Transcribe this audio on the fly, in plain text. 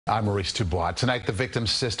I'm Maurice Dubois. Tonight, the victim's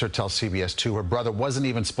sister tells CBS 2 her brother wasn't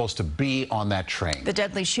even supposed to be on that train. The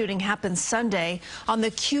deadly shooting happened Sunday on the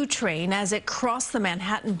Q train as it crossed the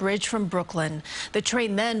Manhattan Bridge from Brooklyn. The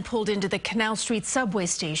train then pulled into the Canal Street subway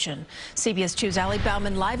station. CBS 2's Allie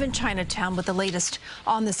Bauman live in Chinatown with the latest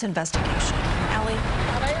on this investigation. Allie?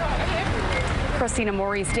 Christina,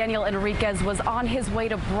 Maurice, Daniel Enriquez was on his way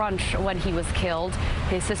to brunch when he was killed.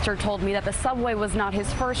 His sister told me that the subway was not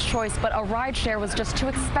his first choice, but a rideshare was just too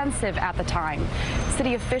expensive at the time.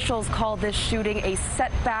 City officials call this shooting a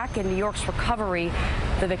setback in New York's recovery.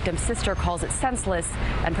 The victim's sister calls it senseless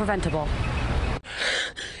and preventable.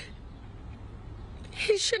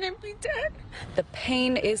 He shouldn't be dead. The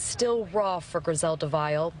pain is still raw for Griselda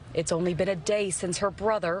Vile. It's only been a day since her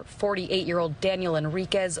brother, 48-year-old Daniel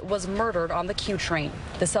Enriquez, was murdered on the Q train.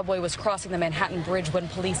 The subway was crossing the Manhattan Bridge when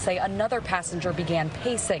police say another passenger began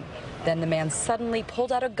pacing. Then the man suddenly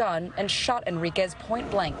pulled out a gun and shot Enriquez point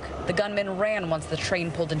blank. The gunman ran once the train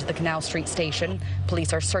pulled into the Canal Street station.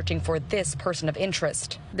 Police are searching for this person of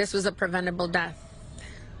interest. This was a preventable death.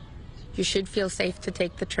 You should feel safe to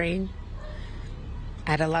take the train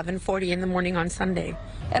at 11:40 in the morning on Sunday.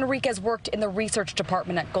 Enriquez worked in the research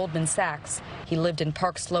department at Goldman Sachs. He lived in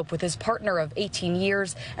Park Slope with his partner of 18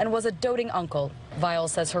 years and was a doting uncle. Vile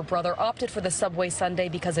says her brother opted for the subway Sunday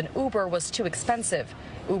because an Uber was too expensive.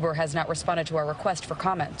 Uber has not responded to our request for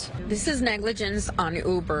comment. This is negligence on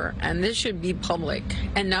Uber, and this should be public.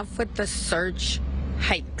 Enough with the surge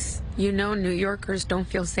hikes. You know, New Yorkers don't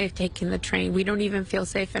feel safe taking the train. We don't even feel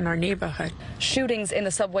safe in our neighborhood. Shootings in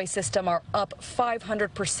the subway system are up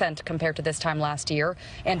 500% compared to this time last year.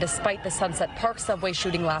 And despite the Sunset Park subway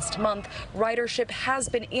shooting last month, ridership has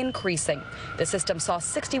been increasing. The system saw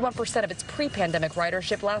 61% of its pre-pandemic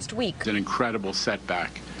ridership last week. It's an incredible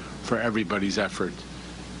setback for everybody's effort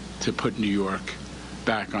to put New York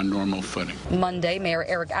back on normal footing. Monday, Mayor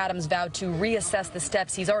Eric Adams vowed to reassess the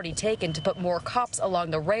steps he's already taken to put more cops along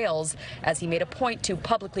the rails, as he made a point to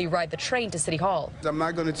publicly ride the train to City Hall. I'm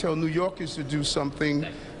not going to tell New Yorkers to do something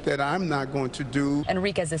that I'm not going to do.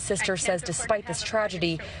 Enriquez's sister says despite this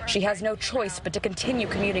tragedy, she has no choice but to continue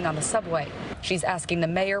commuting on the subway. She's asking the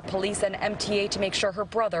mayor, police, and MTA to make sure her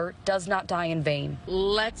brother does not die in vain.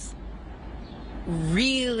 Let's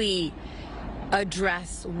really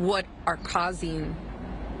address what are causing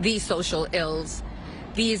these social ills,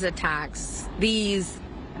 these attacks, these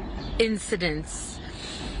incidents,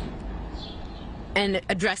 and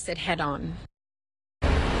address it head on.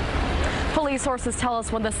 Police sources tell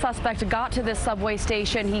us when the suspect got to this subway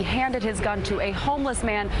station, he handed his gun to a homeless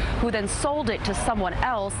man who then sold it to someone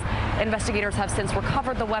else. Investigators have since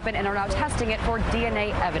recovered the weapon and are now testing it for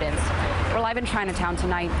DNA evidence. We're live in Chinatown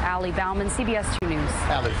tonight. Allie Bauman, CBS 2 News.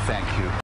 Allie, thank you.